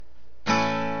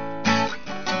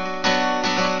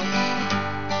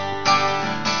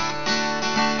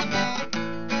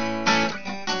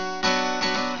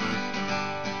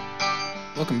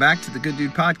back to the Good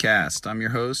Dude Podcast. I'm your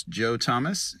host, Joe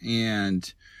Thomas,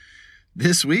 and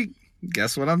this week,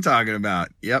 guess what I'm talking about?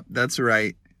 Yep, that's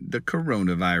right, the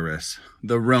coronavirus,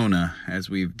 the Rona,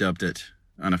 as we've dubbed it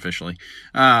unofficially.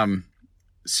 Everybody's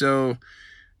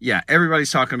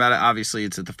talking about it. Obviously,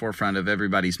 it's at the forefront of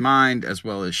everybody's mind, as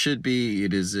well as should be.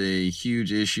 It is a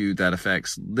huge issue that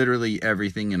affects literally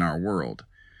everything in our world.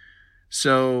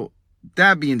 So,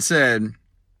 that being said,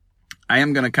 I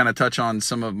am going to kind of touch on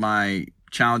some of my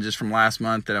challenges from last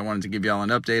month that I wanted to give y'all an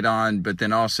update on, but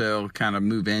then also kind of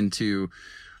move into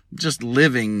just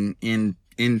living in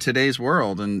today's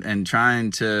world and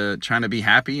trying to be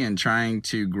happy and trying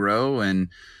to grow and,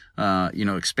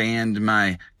 expand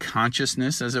my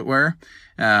consciousness, as it were,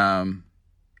 and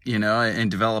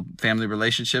develop family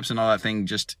relationships and all that thing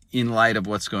just in light of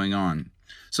what's going on.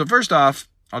 So first off,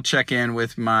 I'll check in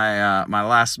with my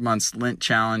last month's Lent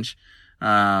challenge,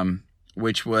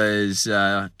 which was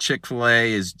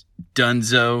Chick-fil-A is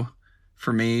dunzo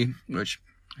for me, which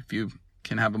if you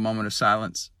can have a moment of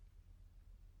silence.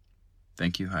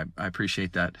 Thank you. I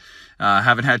appreciate that.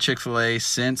 Haven't had Chick-fil-A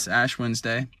since Ash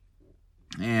Wednesday.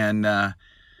 And I'm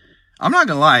not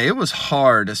going to lie, it was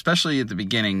hard, especially at the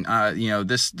beginning.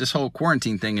 This whole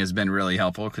quarantine thing has been really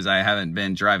helpful because I haven't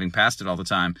been driving past it all the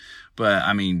time. But,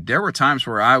 I mean, there were times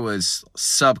where I was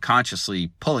subconsciously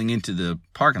pulling into the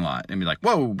parking lot and be like,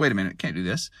 whoa, wait a minute, can't do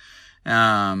this.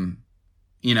 And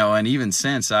even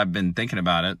since I've been thinking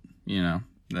about it,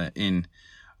 I'm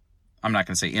not going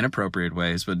to say inappropriate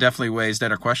ways, but definitely ways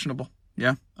that are questionable.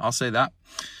 Yeah, I'll say that.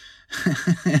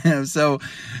 So,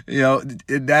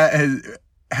 that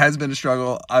has been a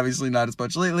struggle. Obviously not as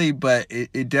much lately, but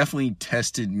it definitely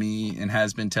tested me and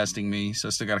has been testing me. So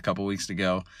I still got a couple weeks to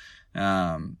go.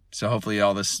 So hopefully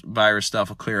all this virus stuff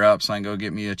will clear up so I can go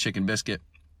get me a chicken biscuit.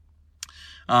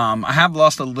 I have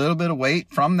lost a little bit of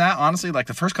weight from that. Honestly, like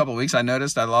the first couple of weeks I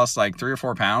noticed I lost like 3 or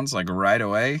 4 pounds, like right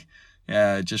away,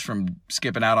 just from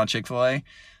skipping out on Chick-fil-A.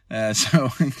 So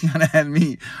it kind of had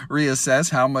me reassess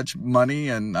how much money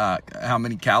and how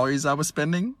many calories I was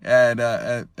spending at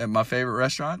my favorite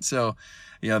restaurant. So,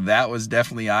 that was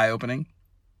definitely eye-opening.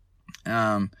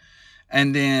 And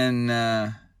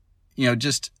then,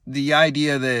 just the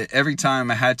idea that every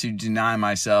time I had to deny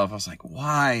myself, I was like,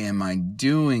 why am I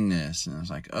doing this? And I was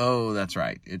like, oh, that's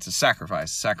right. It's a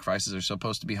sacrifice. Sacrifices are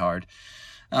supposed to be hard.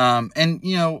 A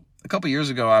couple years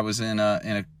ago, I was in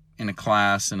a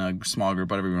class, in a small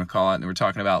group, whatever you want to call it, and they were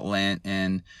talking about Lent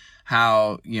and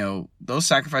how, those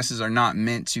sacrifices are not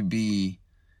meant to be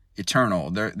eternal.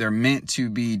 They're meant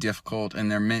to be difficult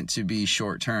and they're meant to be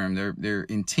short term. They're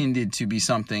intended to be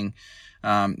something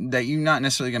that you're not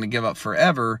necessarily going to give up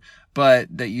forever,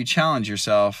 but that you challenge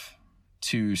yourself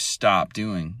to stop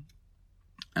doing.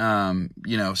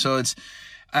 So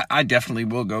I definitely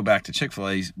will go back to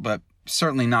Chick-fil-A, but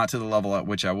certainly not to the level at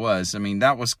which I was. I mean,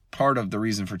 that was part of the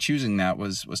reason for choosing that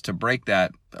was to break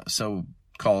that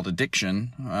so-called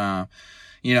addiction.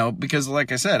 Because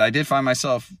like I said, I did find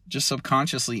myself just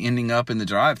subconsciously ending up in the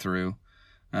drive-thru,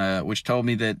 which told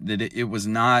me that it was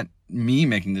not me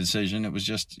making the decision. It was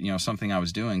just, something I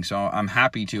was doing. So I'm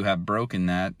happy to have broken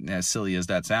that, as silly as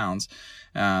that sounds.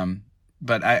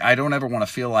 But I don't ever want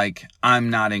to feel like I'm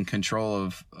not in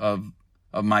control of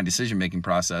my decision-making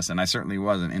process, and I certainly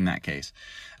wasn't in that case.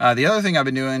 The other thing I've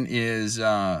been doing is,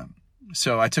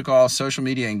 so I took all social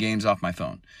media and games off my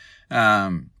phone.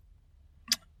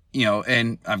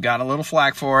 And I've gotten a little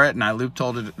flack for it, and I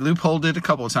loopholed it a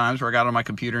couple of times where I got on my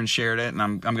computer and shared it, and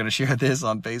I'm going to share this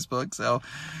on Facebook. So,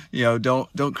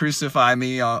 don't crucify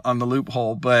me on the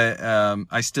loophole, but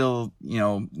I still,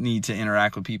 need to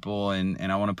interact with people,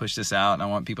 and I want to push this out, and I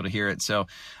want people to hear it. So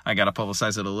I got to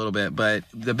publicize it a little bit. But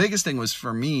the biggest thing was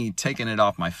for me taking it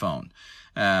off my phone.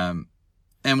 And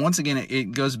once again,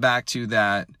 it goes back to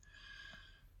that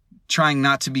trying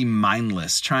not to be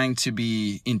mindless, trying to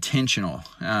be intentional.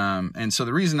 And so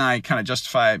the reason I kind of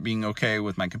justify it being okay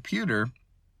with my computer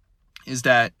is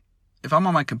that if I'm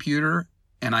on my computer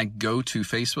and I go to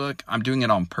Facebook, I'm doing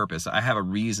it on purpose. I have a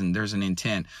reason. There's an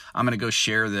intent. I'm going to go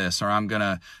share this, or I'm going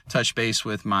to touch base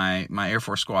with my Air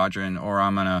Force squadron, or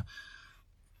I'm going to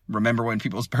remember when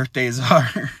people's birthdays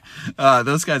are,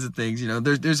 those kinds of things.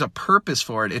 There's a purpose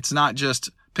for it. It's not just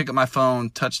pick up my phone,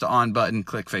 touch the on button,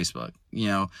 click Facebook,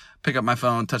 pick up my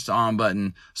phone, touch the on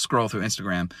button, scroll through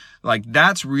Instagram. Like,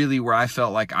 that's really where I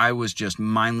felt like I was just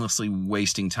mindlessly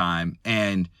wasting time.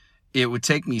 And it would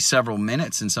take me several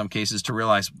minutes in some cases to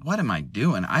realize, what am I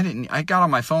doing? I got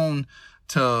on my phone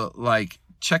to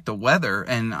check the weather,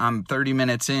 and I'm 30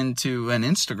 minutes into an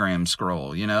Instagram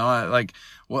scroll,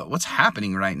 what's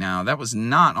happening right now? That was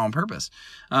not on purpose.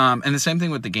 And the same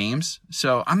thing with the games.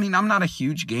 So, I'm not a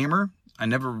huge gamer. I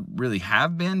never really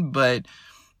have been, but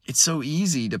it's so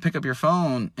easy to pick up your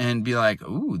phone and be like,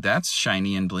 ooh, that's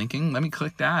shiny and blinking. Let me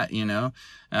click that, and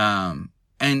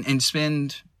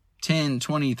spend 10,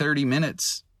 20, 30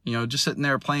 minutes, just sitting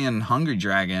there playing Hungry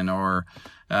Dragon or,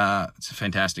 it's a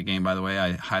fantastic game, by the way.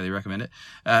 I highly recommend it.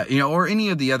 Or any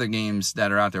of the other games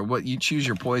that are out there. What you choose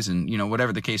your poison,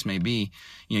 whatever the case may be,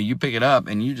 you pick it up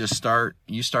and you just start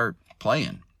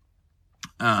playing.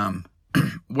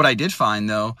 What I did find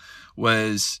though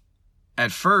was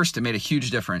at first it made a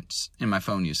huge difference in my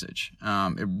phone usage.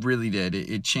 It really did.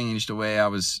 It changed the way I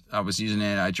was using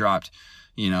it. I dropped,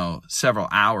 several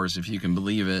hours, if you can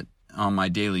believe it, on my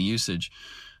daily usage.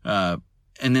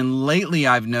 And then lately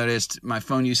I've noticed my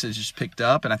phone usage has picked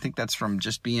up, and I think that's from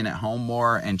just being at home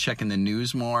more and checking the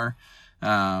news more,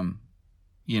 and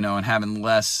having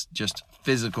less just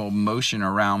physical motion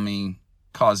around me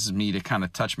causes me to kind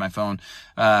of touch my phone.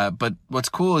 But what's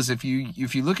cool is if you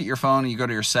look at your phone and you go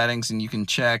to your settings and you can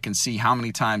check and see how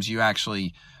many times you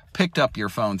actually picked up your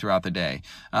phone throughout the day.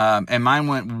 And mine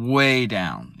went way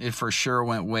down. It for sure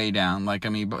went way down.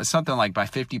 But something like by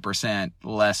 50%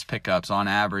 less pickups on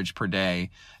average per day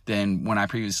than when I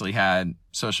previously had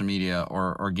social media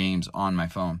or games on my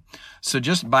phone. So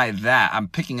just by that, I'm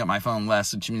picking up my phone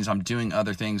less, which means I'm doing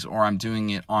other things or I'm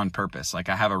doing it on purpose. Like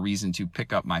I have a reason to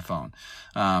pick up my phone.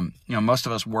 Most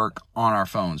of us work on our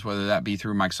phones, whether that be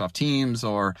through Microsoft Teams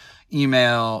or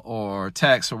email or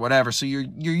text or whatever. So you're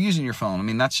using your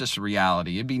phone. That's just a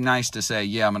reality. It'd be nice to say,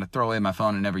 yeah, I'm going to throw away my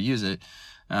phone and never use it.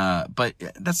 But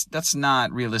that's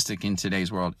not realistic in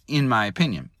today's world, in my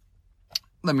opinion.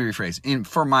 Let me rephrase,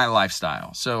 for my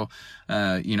lifestyle. So,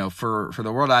 for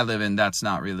the world I live in, that's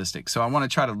not realistic. So I want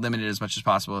to try to limit it as much as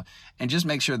possible and just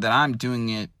make sure that I'm doing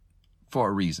it for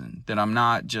a reason, that I'm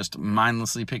not just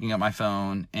mindlessly picking up my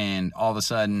phone and all of a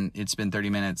sudden it's been 30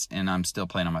 minutes and I'm still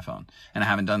playing on my phone and I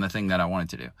haven't done the thing that I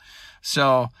wanted to do.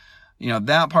 So,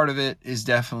 that part of it is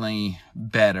definitely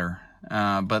better.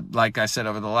 But like I said,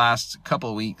 over the last couple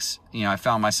of weeks, I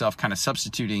found myself kind of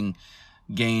substituting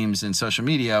games and social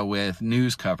media with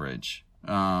news coverage,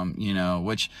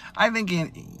 which I think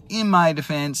in my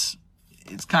defense,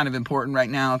 it's kind of important right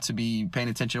now to be paying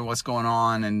attention to what's going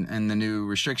on and the new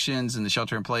restrictions and the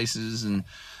shelter in places and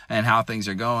how things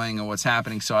are going and what's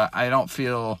happening. So I don't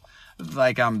feel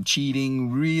like I'm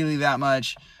cheating really that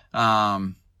much.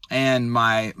 And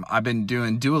I've been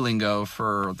doing Duolingo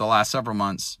for the last several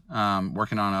months,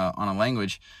 working on a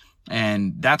language.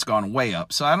 And that's gone way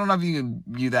up. So I don't know if you can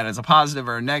view that as a positive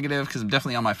or a negative, because I'm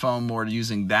definitely on my phone more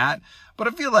using that. But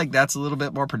I feel like that's a little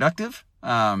bit more productive,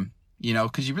 because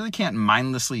you really can't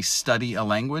mindlessly study a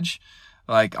language.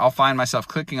 Like I'll find myself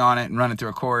clicking on it and running through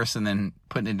a course and then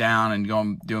putting it down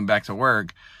and doing back to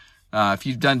work. If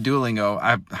you've done Duolingo,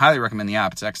 I highly recommend the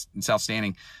app. It's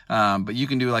outstanding. But you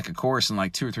can do like a course in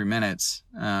like 2 or 3 minutes.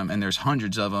 And there's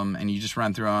hundreds of them and you just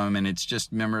run through them and it's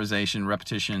just memorization,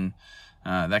 repetition,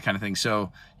 that kind of thing.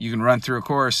 So you can run through a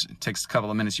course. It takes a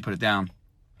couple of minutes. You put it down.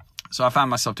 So I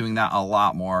found myself doing that a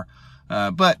lot more.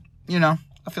 But I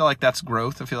feel like that's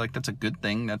growth. I feel like that's a good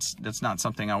thing. That's not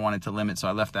something I wanted to limit. So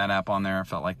I left that app on there. I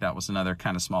felt like that was another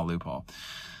kind of small loophole.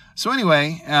 So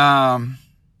anyway,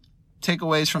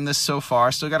 takeaways from this so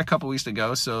far. Still got a couple weeks to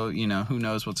go. So, who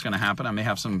knows what's going to happen. I may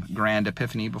have some grand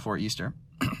epiphany before Easter.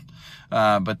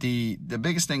 But the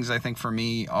biggest things I think for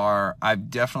me are I've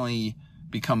definitely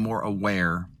become more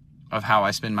aware of how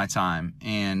I spend my time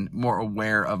and more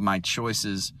aware of my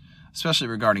choices, especially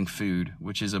regarding food,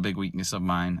 which is a big weakness of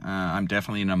mine. I'm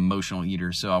definitely an emotional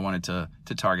eater, so I wanted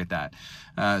to target that.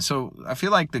 So I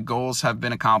feel like the goals have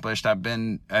been accomplished. I've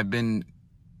been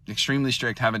extremely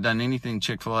strict, haven't done anything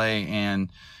Chick-fil-A, and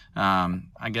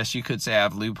I guess you could say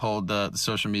I've loopholed the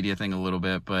social media thing a little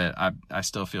bit, but I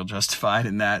still feel justified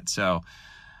in that. So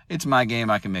it's my game.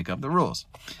 I can make up the rules.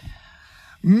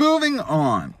 Moving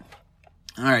on.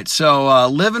 All right. So,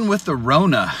 living with the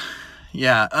Rona.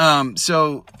 Yeah.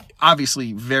 So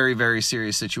obviously very, very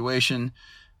serious situation.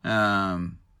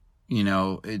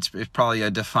 It's probably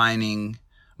a defining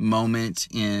moment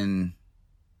in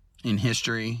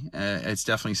history. It's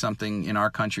definitely something in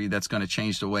our country that's going to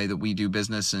change the way that we do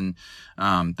business and,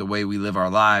 the way we live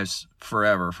our lives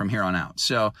forever from here on out.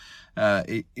 So,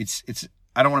 I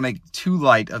don't want to make too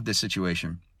light of this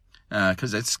situation.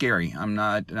 Cause it's scary. I'm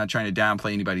not trying to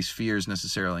downplay anybody's fears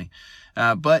necessarily.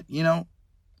 But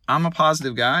I'm a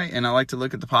positive guy and I like to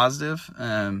look at the positive.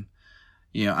 I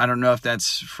don't know if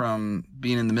that's from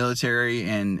being in the military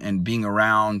and being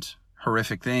around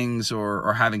horrific things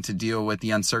or having to deal with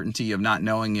the uncertainty of not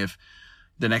knowing if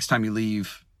the next time you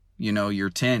leave, your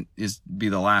tent be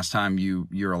the last time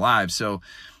you're alive. So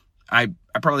I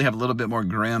probably have a little bit more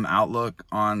grim outlook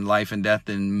on life and death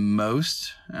than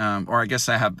most, or I guess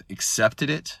I have accepted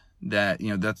it, that,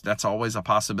 that's always a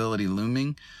possibility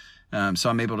looming. So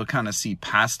I'm able to kind of see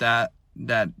past that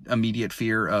immediate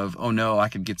fear of, oh no, I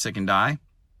could get sick and die.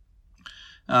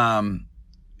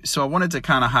 So I wanted to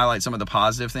kind of highlight some of the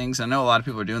positive things. I know a lot of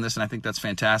people are doing this, and I think that's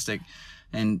fantastic.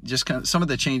 And just kind of some of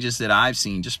the changes that I've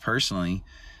seen just personally,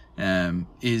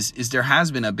 is there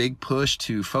has been a big push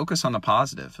to focus on the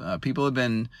positive. People have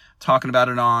been talking about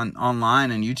it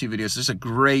online and YouTube videos. There's a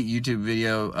great YouTube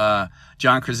video,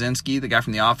 John Krasinski, the guy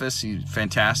from The Office. He's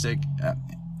fantastic.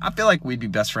 I feel like we'd be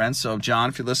best friends. So John,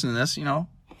 if you're listening to this,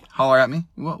 holler at me.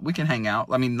 Well, we can hang out.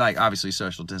 I mean, like, obviously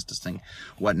social distancing,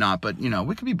 whatnot, but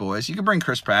we could be boys. You could bring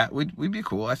Chris Pratt. We'd be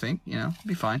cool, I think, it'd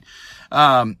be fine.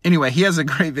 Anyway, he has a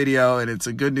great video, and it's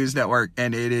a Good News Network,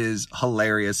 and it is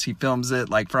hilarious. He films it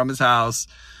like from his house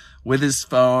with his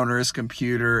phone or his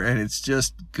computer, and it's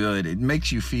just good. It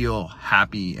makes you feel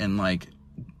happy, and like,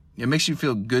 it makes you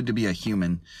feel good to be a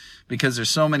human, because there's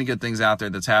so many good things out there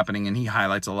that's happening, and he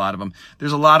highlights a lot of them.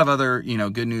 There's a lot of other,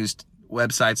 good news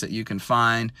websites that you can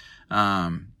find.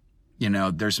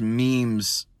 There's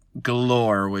memes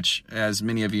galore, which, as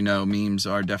many of you know, memes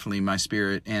are definitely my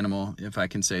spirit animal, if I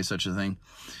can say such a thing.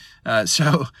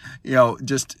 So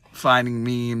just finding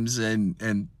memes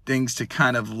and things to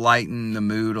kind of lighten the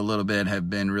mood a little bit have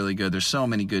been really good. There's so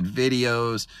many good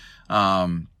videos.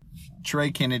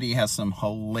 Trey Kennedy has some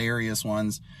hilarious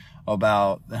ones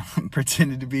about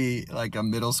pretending to be like a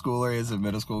middle schooler, as a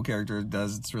middle school character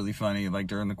does. It's really funny. Like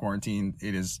during the quarantine,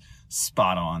 it is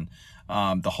spot on.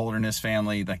 The Holderness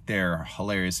family, like, they're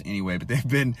hilarious anyway, but they've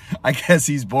been, I guess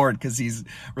he's bored because he's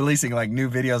releasing like new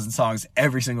videos and songs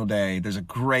every single day. There's a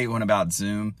great one about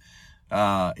Zoom.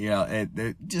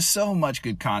 There's just so much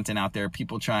good content out there.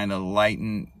 People trying to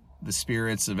lighten the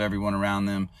spirits of everyone around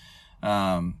them.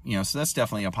 So that's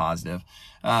definitely a positive.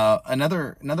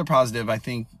 Another positive I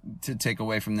think to take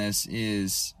away from this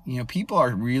is, people are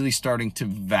really starting to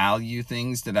value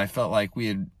things that I felt like we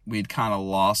had kind of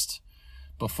lost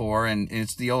before. And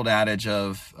it's the old adage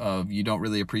of you don't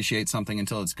really appreciate something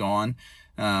until it's gone.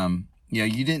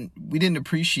 We didn't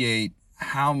appreciate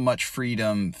how much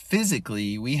freedom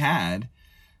physically we had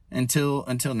until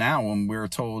now, when we were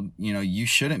told, you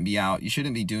shouldn't be out, you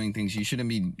shouldn't be doing things, you shouldn't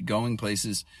be going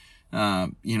places.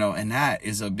 And that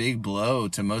is a big blow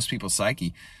to most people's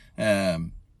psyche.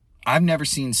 I've never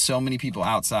seen so many people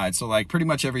outside. So like pretty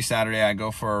much every Saturday I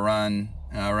go for a run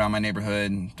around my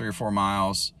neighborhood, 3 or 4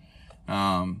 miles.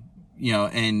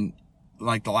 And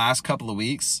like the last couple of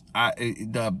weeks,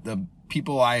 the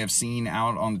people I have seen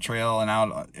out on the trail and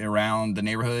out around the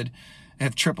neighborhood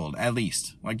have tripled, at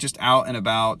least. Like just out and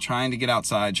about, trying to get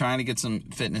outside, trying to get some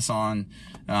fitness on,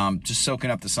 just soaking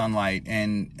up the sunlight.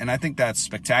 And I think that's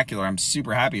spectacular. I'm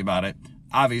super happy about it.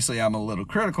 Obviously, I'm a little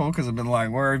critical because I've been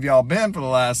like, where have y'all been for the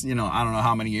last, I don't know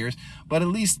how many years. But at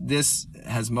least this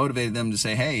has motivated them to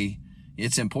say, hey,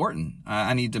 it's important.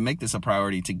 I need to make this a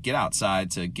priority to get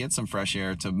outside, to get some fresh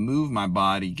air, to move my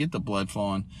body, get the blood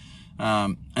flowing.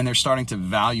 And they're starting to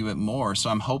value it more.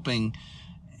 So I'm hoping,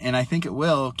 and I think it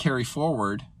will carry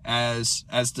forward as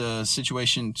the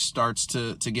situation starts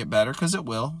to get better, because it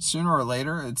will. Sooner or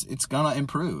later, it's gonna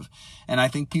improve. And I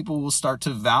think people will start to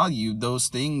value those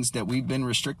things that we've been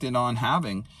restricted on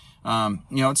having.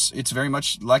 It's very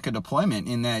much like a deployment,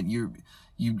 in that you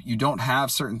don't have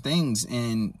certain things,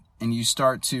 and you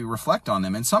start to reflect on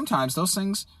them. And sometimes those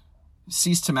things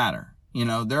cease to matter.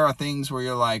 There are things where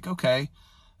you're like, okay,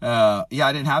 I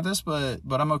didn't have this, but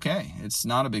I'm okay. It's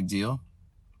not a big deal.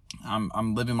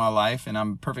 I'm living my life and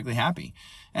I'm perfectly happy.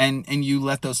 And you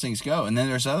let those things go. And then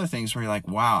there's other things where you're like,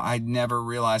 wow, I never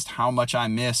realized how much I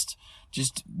missed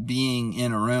just being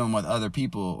in a room with other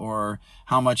people, or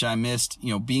how much I missed,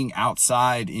 being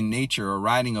outside in nature, or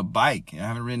riding a bike. I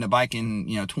haven't ridden a bike in,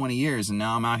 20 years, and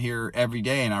now I'm out here every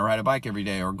day and I ride a bike every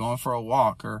day, or going for a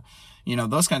walk, or,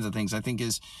 those kinds of things I think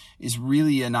is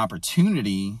really an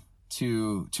opportunity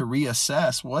to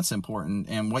reassess what's important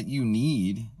and what you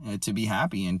need to be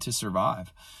happy and to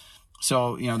survive.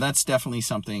 So, that's definitely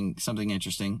something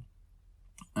interesting,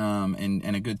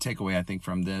 and a good takeaway, I think,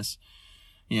 from this.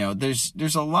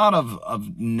 There's a lot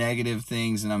of negative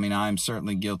things. And I mean, I'm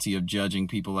certainly guilty of judging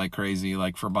people like crazy,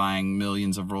 like for buying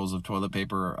millions of rolls of toilet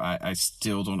paper. I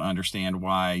still don't understand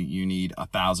why you need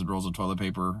 1,000 rolls of toilet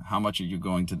paper. How much are you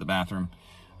going to the bathroom?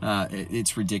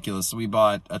 It's ridiculous. We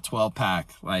bought a 12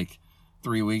 pack, like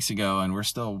 3 weeks ago, and we're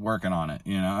still working on it.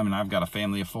 I mean, I've got a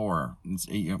family of 4.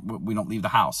 We don't leave the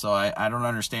house, so I don't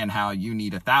understand how you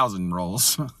need 1,000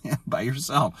 rolls by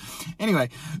yourself. Anyway,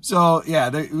 so yeah,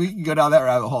 we can go down that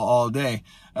rabbit hole all day.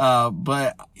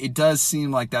 But it does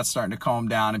seem like that's starting to calm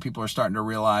down, and people are starting to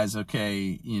realize,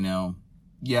 okay,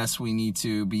 yes, we need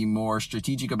to be more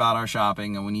strategic about our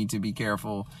shopping, and we need to be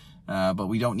careful. But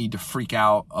we don't need to freak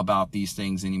out about these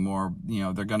things anymore.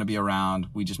 They're going to be around.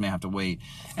 We just may have to wait.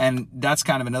 And that's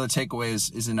kind of another takeaway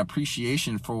is an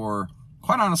appreciation for,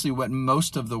 quite honestly, what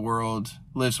most of the world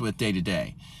lives with day to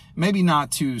day. Maybe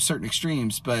not to certain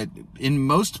extremes, but in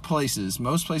most places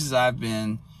I've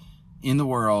been in the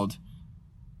world,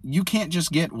 you can't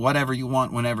just get whatever you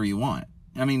want whenever you want.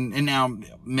 I mean, and now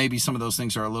maybe some of those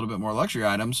things are a little bit more luxury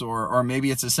items, or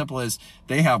maybe it's as simple as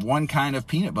they have one kind of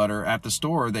peanut butter at the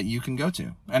store that you can go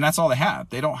to, and that's all they have.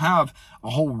 They don't have a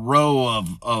whole row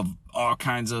of all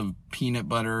kinds of peanut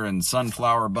butter and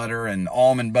sunflower butter and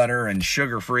almond butter and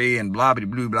sugar-free and blah, blah,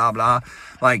 blah, blah, blah.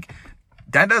 Like,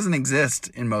 that doesn't exist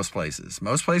in most places.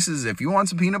 Most places, if you want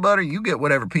some peanut butter, you get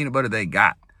whatever peanut butter they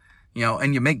got,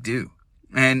 and you make do.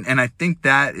 And I think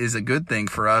that is a good thing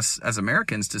for us as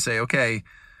Americans to say, okay,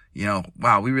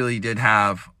 wow, we really did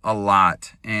have a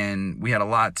lot, and we had a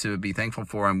lot to be thankful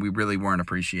for, and we really weren't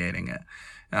appreciating it.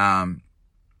 And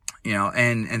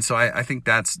so I think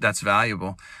that's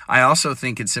valuable. I also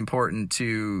think it's important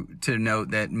to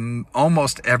note that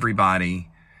almost everybody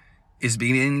is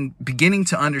beginning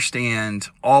to understand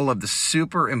all of the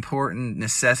super important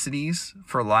necessities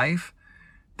for life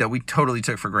that we totally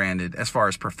took for granted as far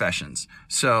as professions.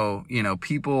 So,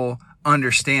 people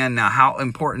understand now how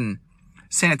important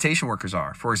sanitation workers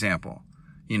are, for example.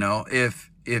 If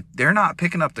they're not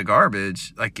picking up the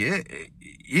garbage, like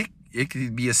it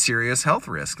could be a serious health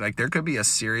risk. Like, there could be a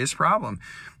serious problem.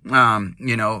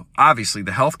 Obviously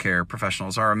the healthcare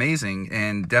professionals are amazing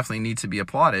and definitely need to be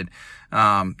applauded.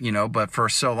 But for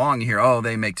so long you hear, oh,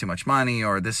 they make too much money,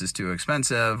 or this is too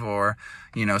expensive, or,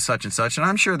 such and such. And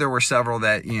I'm sure there were several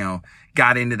that,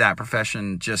 got into that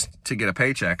profession just to get a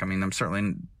paycheck. I mean, I'm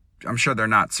sure they're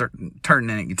not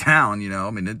turning it down, I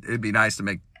mean, it'd be nice to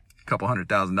make a couple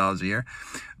 $100,000 a year,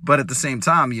 but at the same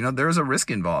time, there's a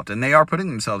risk involved, and they are putting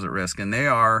themselves at risk, and they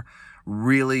are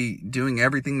really doing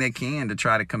everything they can to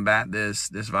try to combat this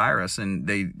virus, and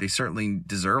they certainly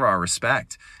deserve our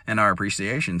respect and our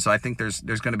appreciation. So I think there's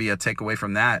going to be a takeaway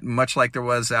from that, much like there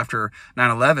was after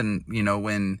 9/11,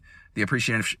 when the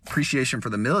appreciation for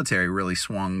the military really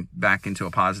swung back into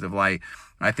a positive light.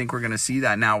 I think we're going to see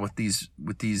that now with these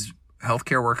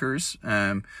healthcare workers,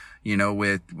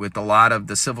 with a lot of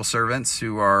the civil servants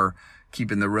who are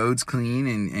keeping the roads clean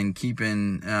and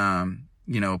keeping,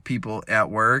 people at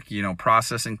work,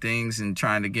 processing things and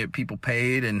trying to get people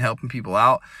paid and helping people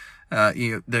out.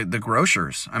 The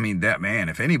grocers. I mean,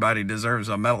 if anybody deserves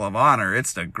a Medal of Honor,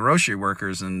 it's the grocery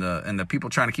workers and the people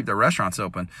trying to keep their restaurants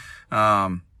open.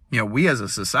 We as a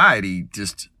society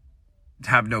just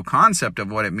have no concept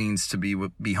of what it means to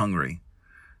be hungry.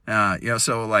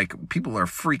 So like, people are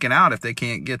freaking out if they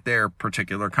can't get their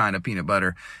particular kind of peanut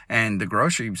butter, and the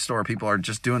grocery store people are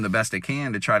just doing the best they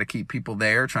can to try to keep people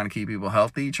there, trying to keep people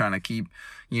healthy, trying to keep,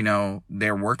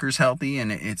 their workers healthy. And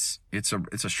it's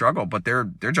a struggle, but their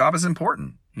job is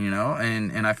important,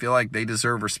 and I feel like they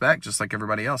deserve respect just like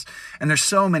everybody else. And there's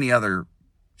so many other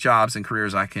jobs and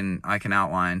careers I can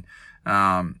outline,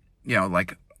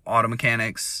 like auto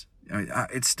mechanics.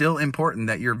 It's still important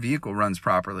that your vehicle runs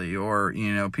properly, or,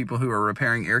 people who are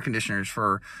repairing air conditioners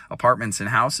for apartments and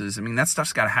houses. I mean, that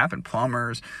stuff's got to happen.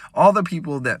 Plumbers, all the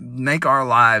people that make our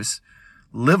lives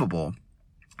livable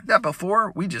that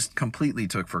before we just completely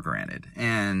took for granted.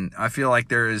 And I feel like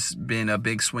there has been a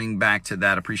big swing back to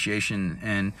that appreciation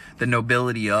and the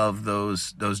nobility of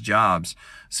those jobs.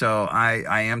 So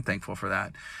I am thankful for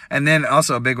that. And then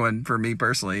also a big one for me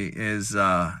personally is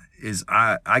I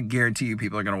guarantee you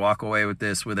people are going to walk away with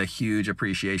this with a huge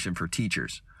appreciation for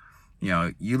teachers.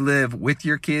 You live with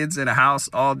your kids in a house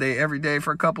all day, every day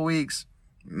for a couple weeks.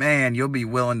 Man, you'll be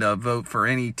willing to vote for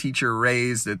any teacher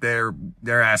raise that they're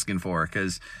asking for,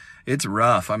 because it's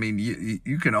rough. I mean,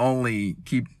 you can only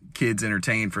keep kids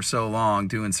entertained for so long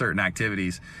doing certain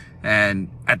activities.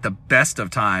 And at the best of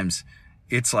times,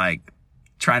 it's like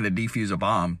trying to defuse a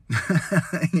bomb,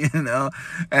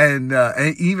 and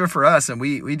even for us, and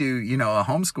we do, a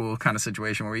homeschool kind of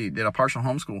situation where we did a partial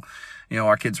homeschool.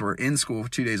 Our kids were in school for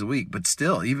 2 days a week, but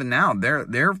still, even now,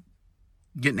 they're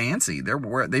getting antsy.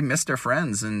 They miss their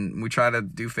friends, and we try to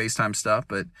do FaceTime stuff,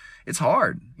 but it's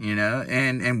hard,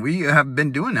 and we have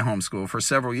been doing the homeschool for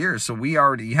several years. So we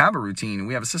already have a routine and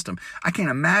we have a system. I can't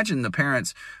imagine the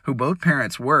parents who both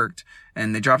parents worked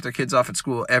and they dropped their kids off at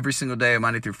school every single day,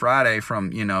 Monday through Friday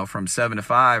from 7 to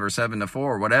 5 or 7 to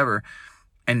 4 or whatever.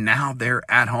 And now they're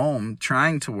at home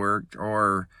trying to work,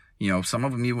 or, some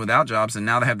of them even without jobs. And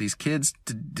now they have these kids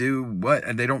to do what?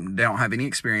 And they don't have any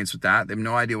experience with that. They have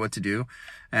no idea what to do.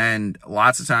 And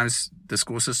lots of times the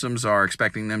school systems are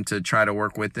expecting them to try to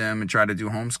work with them and try to do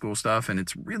homeschool stuff. And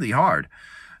it's really hard.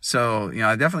 So,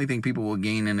 I definitely think people will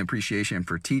gain an appreciation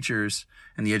for teachers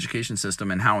and the education system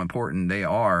and how important they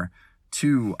are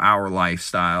to our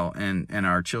lifestyle and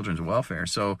our children's welfare.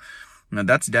 So,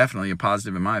 that's definitely a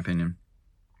positive in my opinion.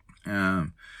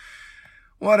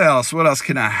 What else? What else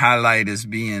can I highlight as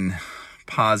being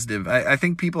positive? I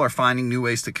think people are finding new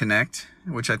ways to connect,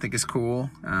 which I think is cool.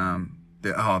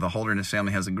 The Holderness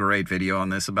family has a great video on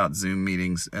this about Zoom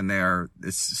meetings, and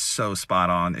it's so spot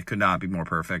on. It could not be more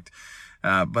perfect.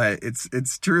 But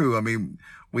it's true. I mean,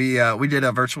 we did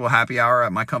a virtual happy hour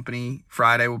at my company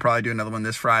Friday. We'll probably do another one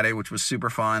this Friday, which was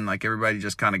super fun. Like, everybody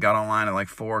just kind of got online at like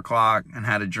 4:00 and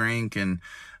had a drink and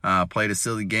played a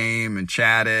silly game and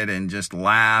chatted and just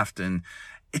laughed. And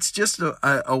it's just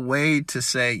a way to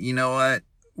say, you know what,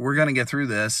 we're going to get through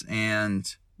this,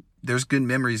 and there's good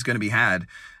memories going to be had.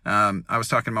 I was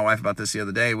talking to my wife about this the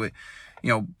other day.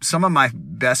 Some of my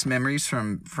best memories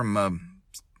from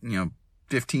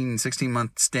 15,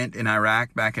 16-month stint in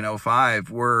Iraq back in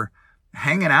 2005 were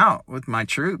hanging out with my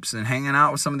troops and hanging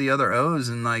out with some of the other O's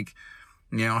and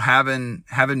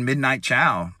having midnight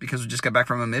chow because we just got back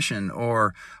from a mission,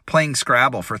 or playing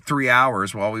Scrabble for 3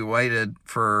 hours while we waited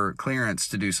for clearance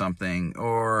to do something,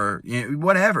 or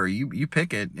whatever you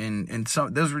pick it. And so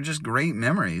those were just great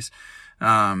memories.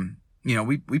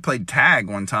 We played tag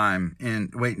one time in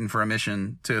waiting for a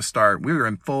mission to start. We were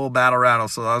in full battle rattle,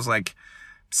 so I was like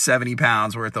 70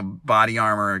 pounds worth of body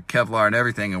armor, Kevlar and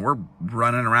everything, and we're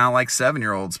running around like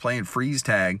 7-year-olds playing freeze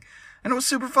tag, and it was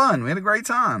super fun. We had a great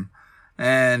time.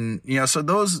 And, so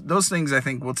those things I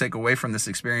think we'll take away from this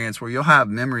experience, where you'll have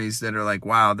memories that are like,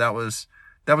 wow, that was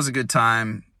a good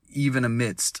time, even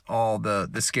amidst all the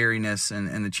scariness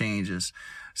and the changes.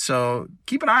 So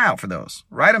keep an eye out for those.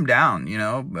 Write them down,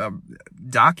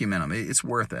 document them. It's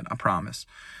worth it. I promise.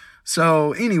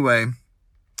 So anyway,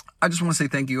 I just want to say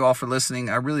thank you all for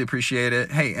listening. I really appreciate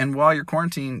it. Hey, and while you're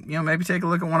quarantined, maybe take a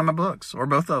look at one of my books or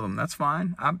both of them. That's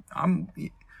fine.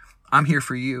 I'm here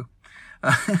for you.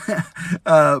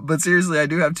 But seriously, I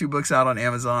do have 2 books out on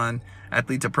Amazon.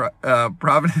 Athlete to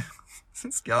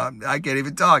Providence. God, I can't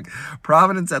even talk.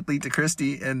 Providence, Athlete to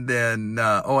Christie, and then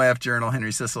OIF Journal,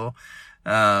 Henry Sissel.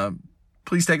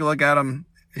 Please take a look at them.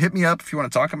 Hit me up if you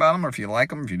want to talk about them, or if you like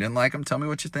them. If you didn't like them, tell me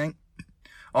what you think.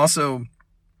 Also,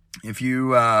 if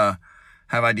you have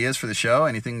ideas for the show,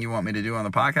 anything you want me to do on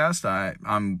the podcast,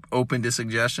 I'm open to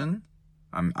suggestion.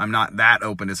 I'm not that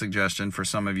open to suggestion for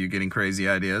some of you getting crazy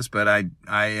ideas, but I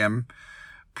am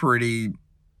pretty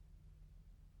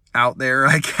out there,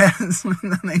 I guess, with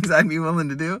the things I'd be willing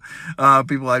to do,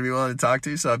 people I'd be willing to talk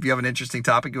to. So if you have an interesting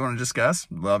topic you want to discuss,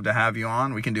 love to have you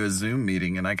on. We can do a Zoom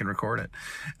meeting and I can record it.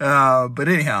 But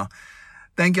anyhow,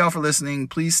 thank y'all for listening.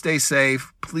 Please stay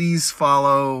safe. Please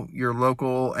follow your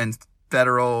local and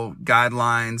federal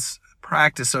guidelines.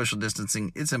 Practice social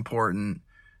distancing. It's important.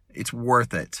 It's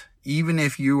worth it. Even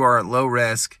if you are at low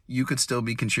risk, you could still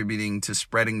be contributing to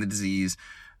spreading the disease.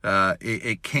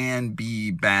 It can be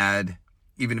bad.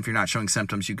 Even if you're not showing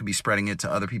symptoms, you could be spreading it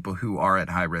to other people who are at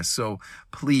high risk. So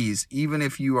please, even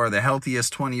if you are the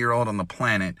healthiest 20-year-old on the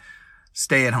planet,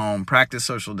 stay at home, practice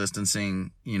social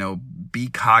distancing, be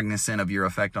cognizant of your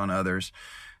effect on others.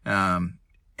 And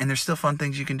there's still fun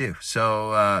things you can do.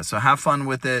 So have fun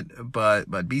with it,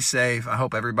 but be safe. I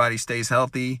hope everybody stays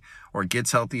healthy or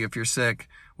gets healthy if you're sick.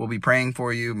 We'll be praying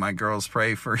for you. My girls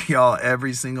pray for y'all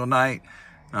every single night.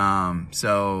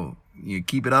 So you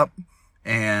keep it up,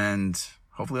 and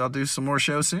hopefully I'll do some more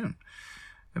shows soon.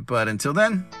 But until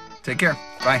then, take care.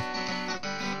 Bye.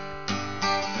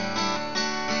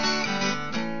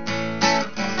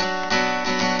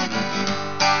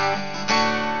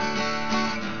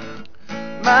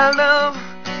 My love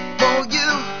for you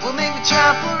will make me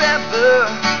try forever.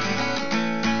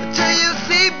 Until you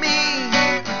see me,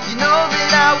 you know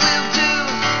that I will do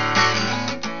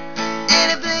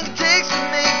anything it takes to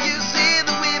make you see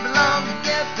that we belong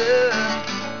together.